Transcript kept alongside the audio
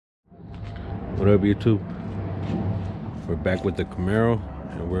What up, YouTube? We're back with the Camaro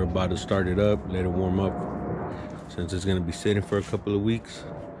and we're about to start it up, let it warm up, since it's going to be sitting for a couple of weeks.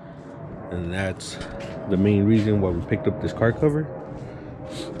 And that's the main reason why we picked up this car cover,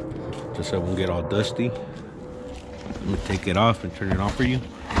 just so it won't get all dusty. Let me take it off and turn it on for you.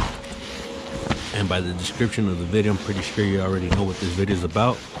 And by the description of the video, I'm pretty sure you already know what this video is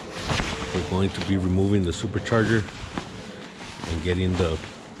about. We're going to be removing the supercharger and getting the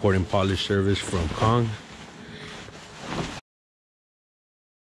port and polish service from Kong.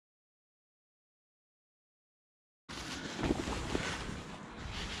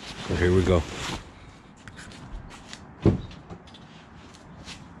 So here we go.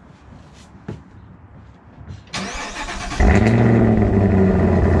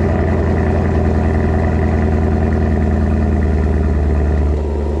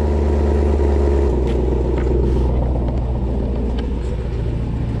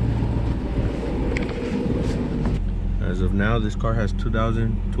 As of now, this car has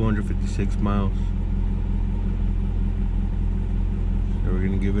 2,256 miles. So we're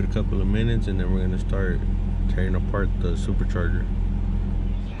gonna give it a couple of minutes and then we're gonna start tearing apart the supercharger.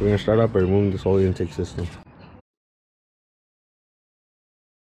 We're gonna start out by removing this whole intake system.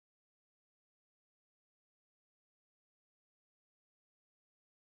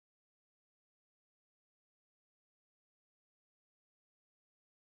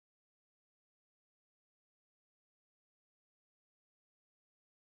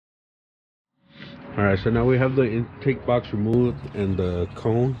 Alright, so now we have the intake box removed and the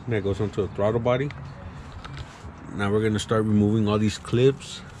cone that goes onto the throttle body. Now we're gonna start removing all these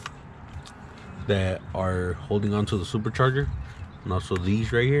clips that are holding onto the supercharger, and also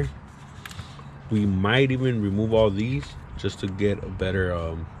these right here. We might even remove all these just to get a better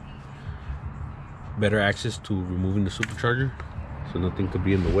access to removing the supercharger, so nothing could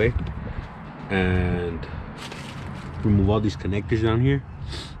be in the way. And remove all these connectors down here.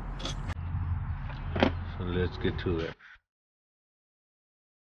 So let's get to it.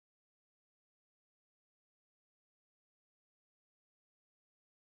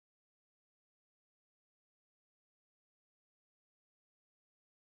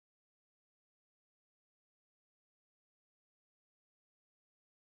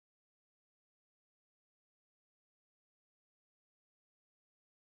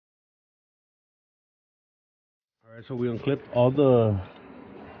 Alright, so we unclipped all the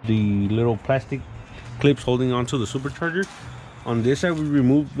little plastic clips holding onto the supercharger. On this side, we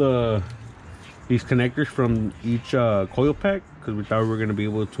removed these connectors from each coil pack because we thought we were going to be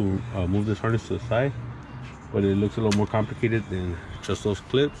able to move this harness to the side, but it looks a little more complicated than just those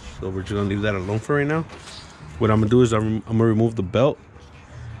clips, so we're just going to leave that alone for right now. What I'm going to do is I'm going to remove the belt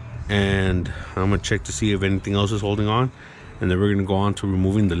and I'm going to check to see if anything else is holding on, and then we're going to go on to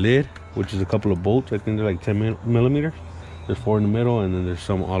removing the lid, which is a couple of bolts. I think they're like 10 millimeters. There's 4 in the middle and then there's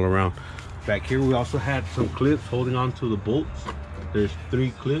some all around. Back here we also had some clips holding on to the bolts. There's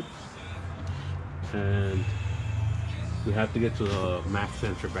 3 clips, and we have to get to the max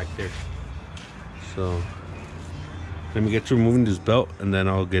sensor back there. So let me get to removing this belt and then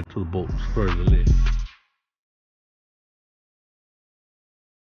I'll get to the bolts for the lid.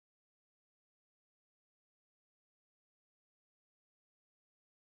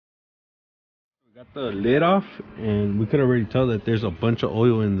 We got the lid off and we could already tell that there's a bunch of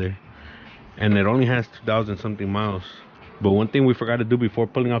oil in there, and it only has 2,000 something miles. But one thing we forgot to do before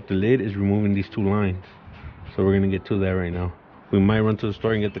pulling off the lid is removing these 2 lines. So we're gonna get to that right now. We might run to the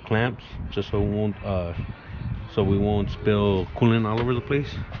store and get the clamps just so we won't spill coolant all over the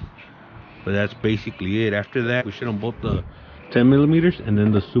place. But that's basically it. After that, we should unbolt the 10 millimeters and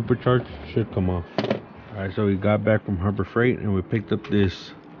then the supercharger should come off. Alright, so we got back from Harbor Freight and we picked up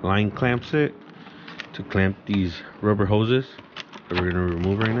this line clamp set to clamp these rubber hoses that we're gonna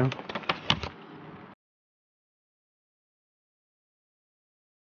remove right now.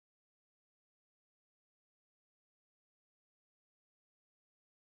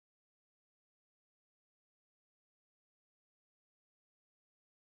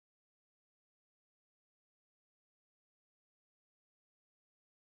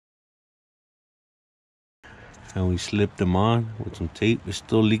 And we slipped them on with some tape. It's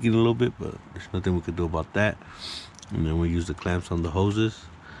still leaking a little bit, but there's nothing we could do about that. And then we use the clamps on the hoses.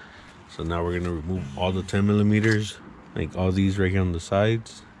 So now we're gonna remove all the 10 millimeters, like all these right here on the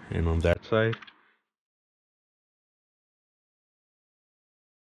sides and on that side.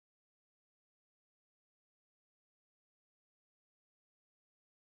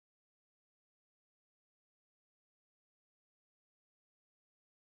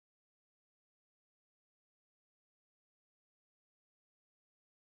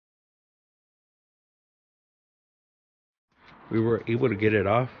 we were able to get it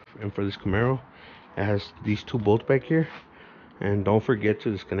off. And for this Camaro, it has these 2 bolts back here. And don't forget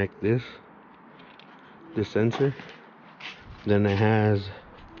to disconnect this sensor. Then it has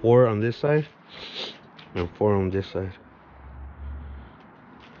 4 on this side and 4 on this side.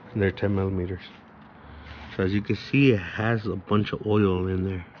 And they're 10 millimeters. So as you can see, it has a bunch of oil in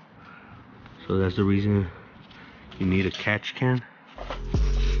there. So that's the reason you need a catch can.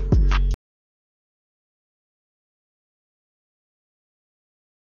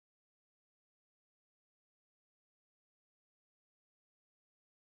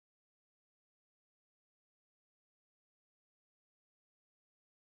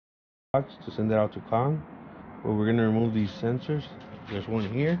 To send it out to Kong. But we're gonna remove these sensors. There's one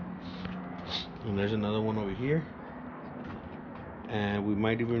here, and there's another one over here. And we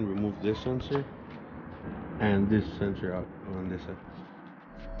might even remove this sensor and this sensor out on this side.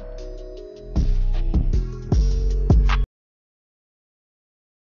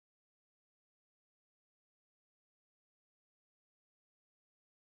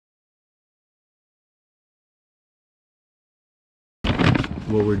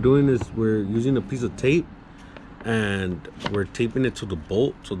 What we're doing is we're using a piece of tape and we're taping it to the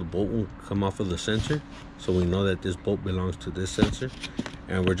bolt so the bolt won't come off of the sensor, so we know that this bolt belongs to this sensor.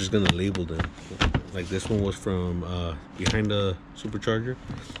 And we're just gonna label them. Like this one was from behind the supercharger,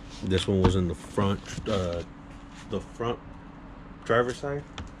 this one was in the front driver's side,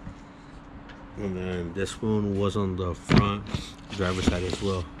 and then this one was on the front driver's side as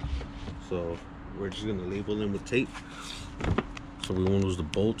well. So we're just gonna label them with tape so we won't lose the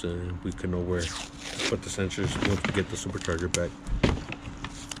bolts, and we can know where to put the sensors once we get the supercharger back.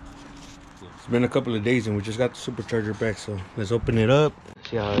 It's been a couple of days and we just got the supercharger back, so let's open it up,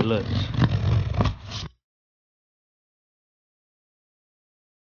 see how it looks.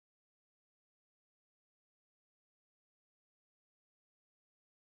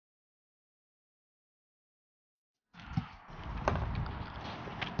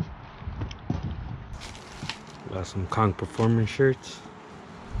 Got some Kong performance shirts,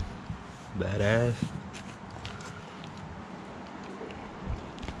 badass.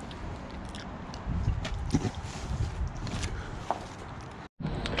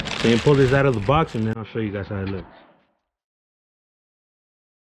 So you pull this out of the box and then I'll show you guys how it looks.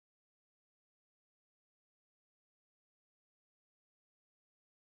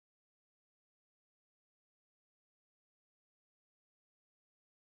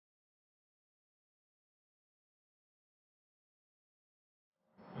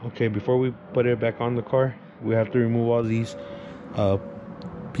 Okay, before we put it back on the car, we have to remove all these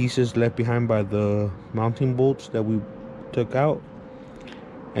pieces left behind by the mounting bolts that we took out.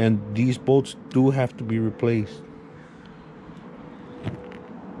 And these bolts do have to be replaced.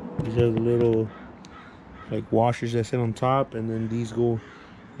 These are the little like washers that sit on top, and then these go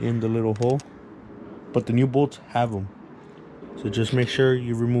in the little hole. But the new bolts have them. So just make sure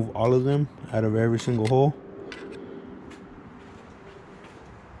you remove all of them out of every single hole.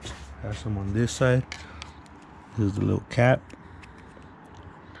 Have some on this side. Here's the little cap.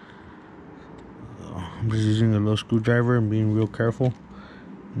 I'm just using a little screwdriver and being real careful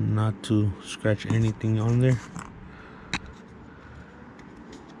not to scratch anything on there.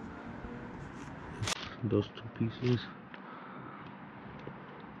 Those 2 pieces.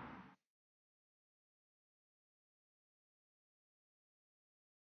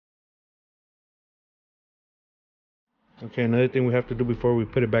 Okay, another thing we have to do before we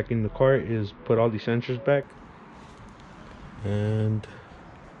put it back in the car is put all these sensors back. And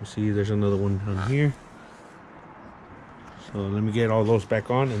you see there's another one on here. So let me get all those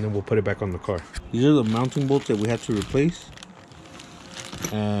back on and then we'll put it back on the car. These are the mounting bolts that we had to replace.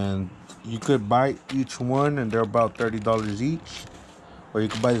 And you could buy each one and they're about $30 each. Or you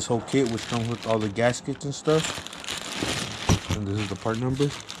could buy this whole kit which comes with all the gaskets and stuff. And this is the part number.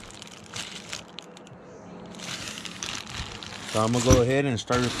 So I'm gonna go ahead and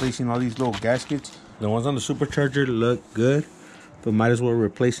start replacing all these little gaskets. The ones on the supercharger look good, but might as well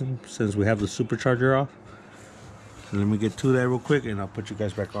replace them since we have the supercharger off. So let me get to that real quick and I'll put you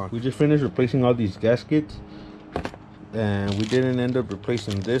guys back on. We just finished replacing all these gaskets, and we didn't end up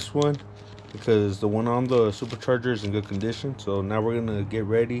replacing this one because the one on the supercharger is in good condition. So now we're gonna get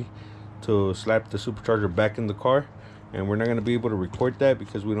ready to slap the supercharger back in the car, and we're not gonna be able to record that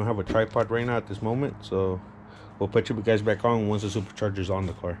because we don't have a tripod right now at this moment. So we'll put you guys back on once the supercharger is on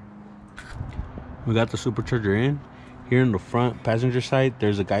the car. We got the supercharger in. Here in the front passenger side,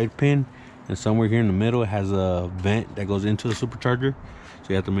 there's a guide pin, and somewhere here in the middle it has a vent that goes into the supercharger. So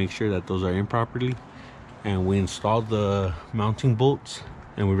you have to make sure that those are in properly. And we installed the mounting bolts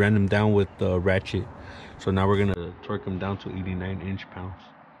and we ran them down with the ratchet So now we're gonna torque them down to 89 inch-pounds.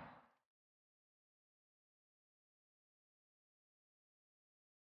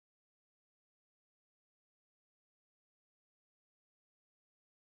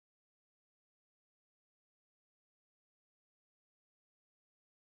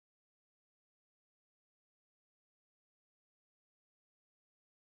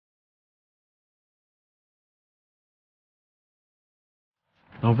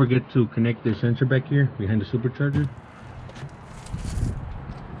 Don't forget to connect the sensor back here behind the supercharger.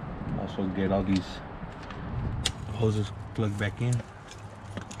 Also get all these hoses plugged back in.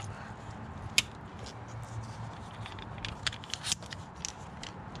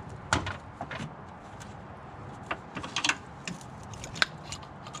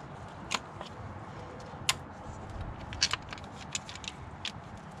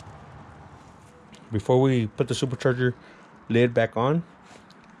 Before we put the supercharger lid back on,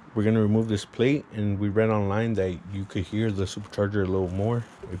 we're gonna remove this plate, and we read online that you could hear the supercharger a little more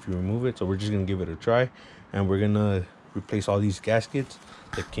if you remove it. So we're just gonna give it a try, and we're gonna replace all these gaskets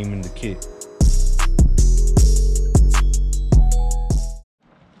that came in the kit.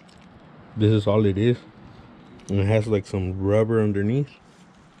 This is all it is, and it has like some rubber underneath.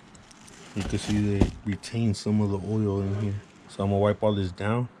 You can see they retain some of the oil in here. So I'm gonna wipe all this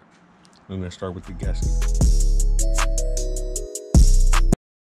down. I'm gonna start with the gasket.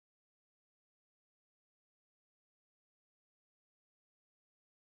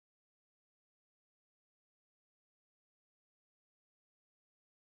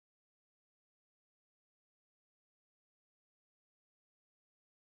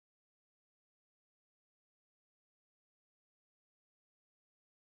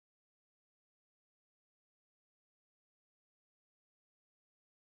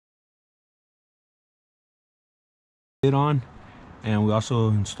 It on, and we also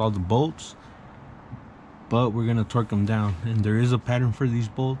installed the bolts, but we're gonna torque them down, and there is a pattern for these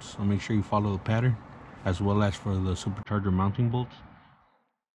bolts, so make sure you follow the pattern, as well as for the supercharger mounting bolts.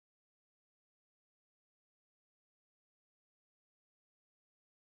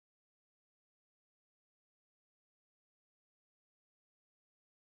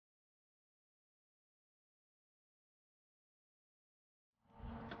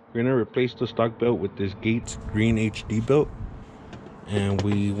 We're gonna replace the stock belt with this Gates green HD belt, and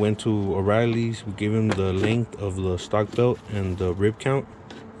we went to O'Reilly's. We gave them the length of the stock belt and the rib count,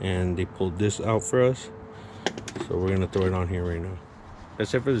 and they pulled this out for us. So we're gonna throw it on here right now.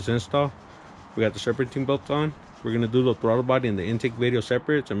 That's it for this install. We got the serpentine bolts on. We're gonna do the throttle body and the intake video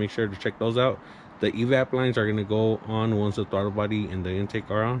separate, so make sure to check those out. The evap lines are gonna go on once the throttle body and the intake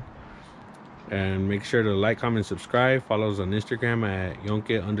are on. And make sure to like, comment, subscribe. Follow us on Instagram at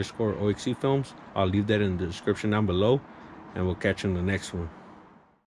Yonke_OXC Films. I'll leave that in the description down below, and we'll catch you in the next one.